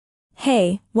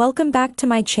Hey, welcome back to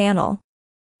my channel.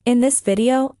 In this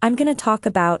video, I'm gonna talk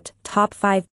about top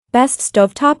 5 best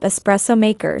stovetop espresso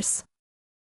makers.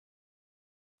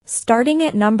 Starting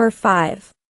at number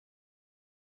 5.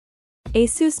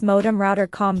 ASUS Modem Router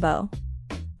Combo.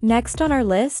 Next on our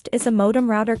list is a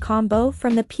modem router combo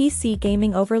from the PC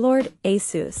gaming overlord,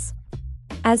 ASUS.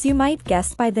 As you might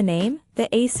guess by the name, the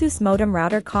ASUS Modem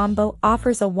Router Combo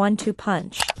offers a 1-2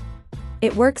 punch.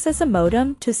 It works as a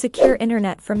modem to secure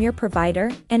internet from your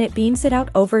provider, and it beams it out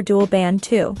over dual band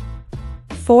 2,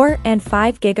 4 and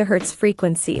 5 GHz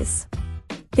frequencies.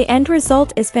 The end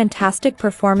result is fantastic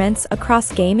performance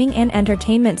across gaming and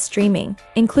entertainment streaming,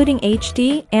 including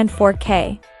HD and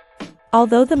 4K.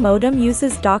 Although the modem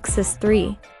uses DOCSIS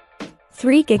 3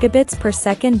 gigabits per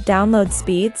second download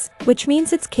speeds, which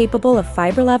means it's capable of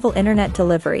fiber-level internet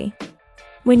delivery.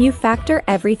 When you factor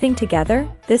everything together,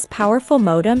 this powerful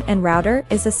modem and router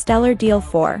is a stellar deal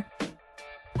for.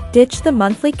 Ditch the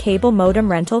monthly cable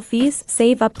modem rental fees,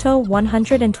 save up to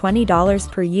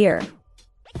 $120 per year.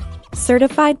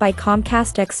 Certified by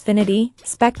Comcast Xfinity,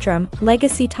 Spectrum,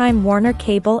 Legacy Time Warner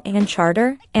Cable and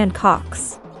Charter, and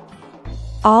Cox.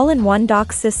 All-in-one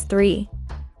DOCSIS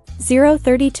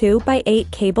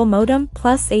 3.032x8 cable modem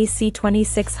plus AC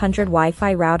 2600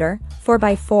 Wi-Fi router,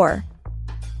 4x4.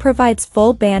 Provides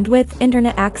full bandwidth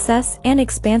internet access and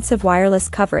expansive wireless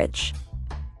coverage.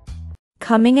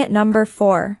 Coming at number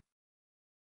 4.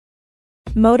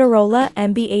 Motorola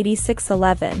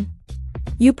MB8611.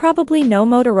 You probably know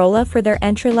Motorola for their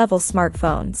entry-level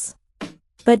smartphones.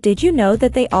 But did you know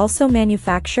that they also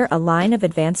manufacture a line of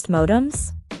advanced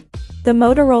modems? The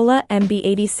Motorola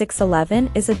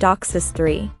MB8611 is a DOCSIS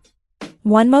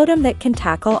 3.1 modem that can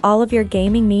tackle all of your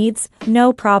gaming needs,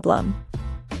 no problem.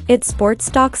 It sports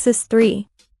DOCSIS 3.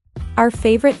 Our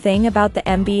favorite thing about the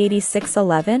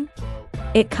MB8611?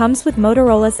 It comes with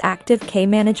Motorola's Active K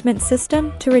management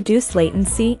system to reduce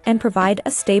latency and provide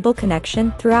a stable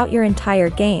connection throughout your entire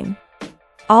game.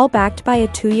 All backed by a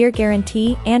 2-year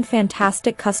guarantee and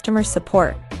fantastic customer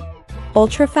support.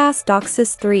 Ultra-fast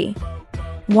DOCSIS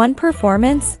 3.1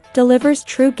 performance delivers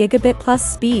true gigabit plus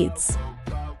speeds.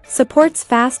 Supports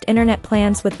fast internet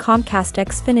plans with Comcast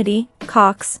Xfinity,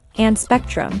 Cox, and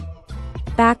Spectrum.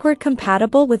 Backward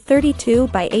compatible with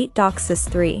 32x8 DOCSIS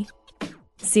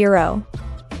 3.0.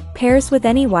 Pairs with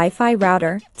any Wi-Fi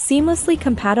router, seamlessly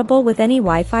compatible with any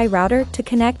Wi-Fi router to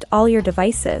connect all your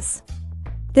devices.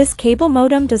 This cable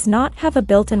modem does not have a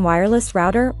built-in wireless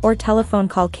router or telephone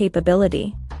call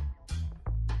capability.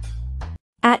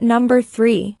 At number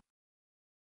 3.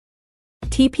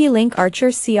 TP-Link Archer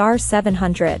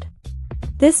CR700.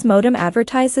 This modem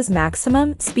advertises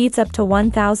maximum speeds up to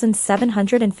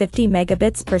 1,750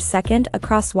 megabits per second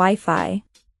across Wi-Fi,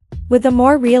 with a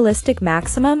more realistic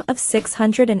maximum of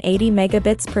 680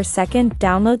 megabits per second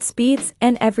download speeds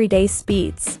and everyday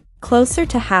speeds, closer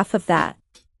to half of that.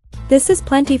 This is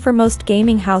plenty for most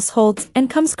gaming households and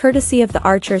comes courtesy of the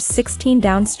Archer's 16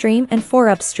 downstream and 4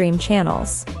 upstream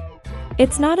channels.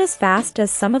 It's not as fast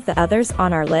as some of the others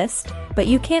on our list, but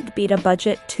you can't beat a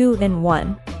budget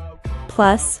 2-in-1.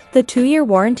 Plus, the 2-year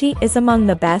warranty is among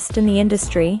the best in the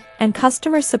industry, and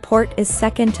customer support is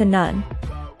second to none.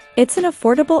 It's an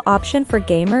affordable option for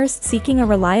gamers seeking a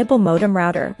reliable modem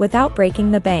router without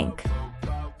breaking the bank.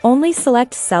 Only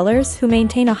select sellers who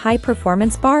maintain a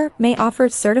high-performance bar may offer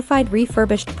certified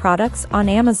refurbished products on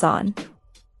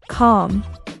Amazon.com.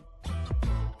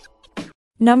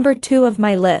 Number 2 of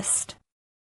my list.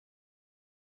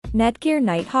 Netgear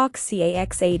Nighthawk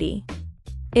CAX80.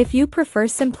 If you prefer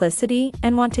simplicity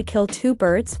and want to kill 2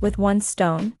 birds with 1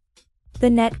 stone, the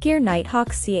Netgear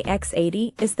Nighthawk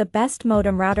CAX80 is the best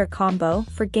modem router combo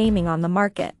for gaming on the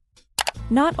market.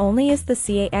 Not only is the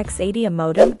CAX80 a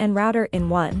modem and router in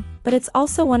one, but it's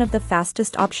also one of the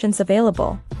fastest options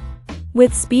available.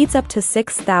 With speeds up to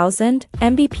 6,000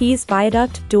 Mbps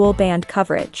viaduct dual band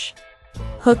coverage.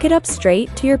 Hook it up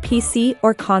straight to your PC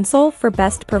or console for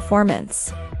best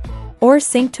performance. Or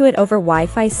sync to it over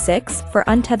Wi-Fi 6 for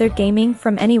untethered gaming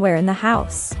from anywhere in the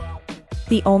house.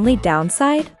 The only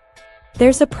downside?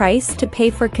 There's a price to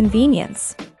pay for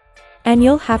convenience. And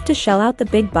you'll have to shell out the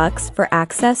big bucks for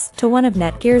access to one of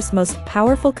Netgear's most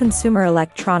powerful consumer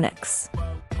electronics.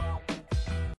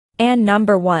 And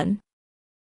number 1.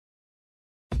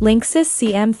 Linksys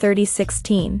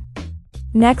CM3016.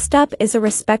 Next up is a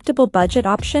respectable budget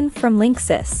option from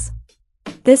Linksys.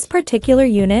 This particular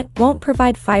unit won't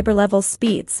provide fiber-level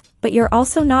speeds, but you're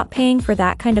also not paying for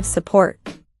that kind of support.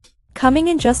 Coming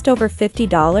in just over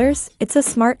 $50, it's a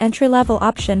smart entry-level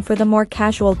option for the more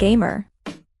casual gamer.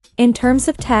 In terms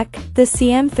of tech, the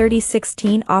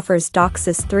CM3016 offers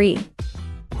DOCSIS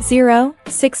 0,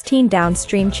 16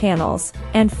 downstream channels,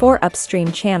 and 4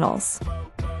 upstream channels.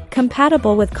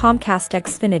 Compatible with Comcast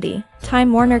Xfinity,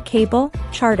 Time Warner Cable,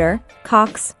 Charter,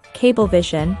 Cox,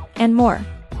 Cablevision, and more.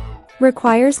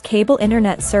 Requires cable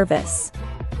internet service.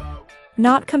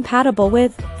 Not compatible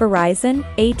with Verizon,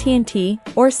 AT&T,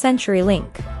 or CenturyLink.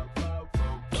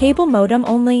 Cable modem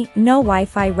only, no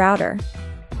Wi-Fi router.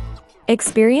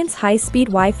 Experience high-speed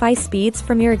Wi-Fi speeds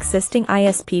from your existing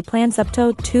ISP plans up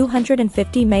to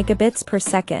 250 megabits per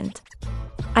second.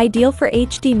 Ideal for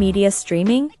HD media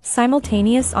streaming,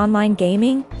 simultaneous online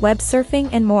gaming, web surfing,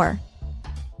 and more.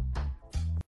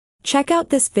 Check out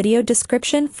this video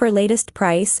description for latest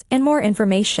price and more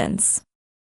informations.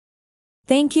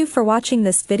 Thank you for watching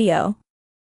this video.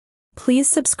 Please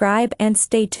subscribe and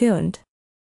stay tuned.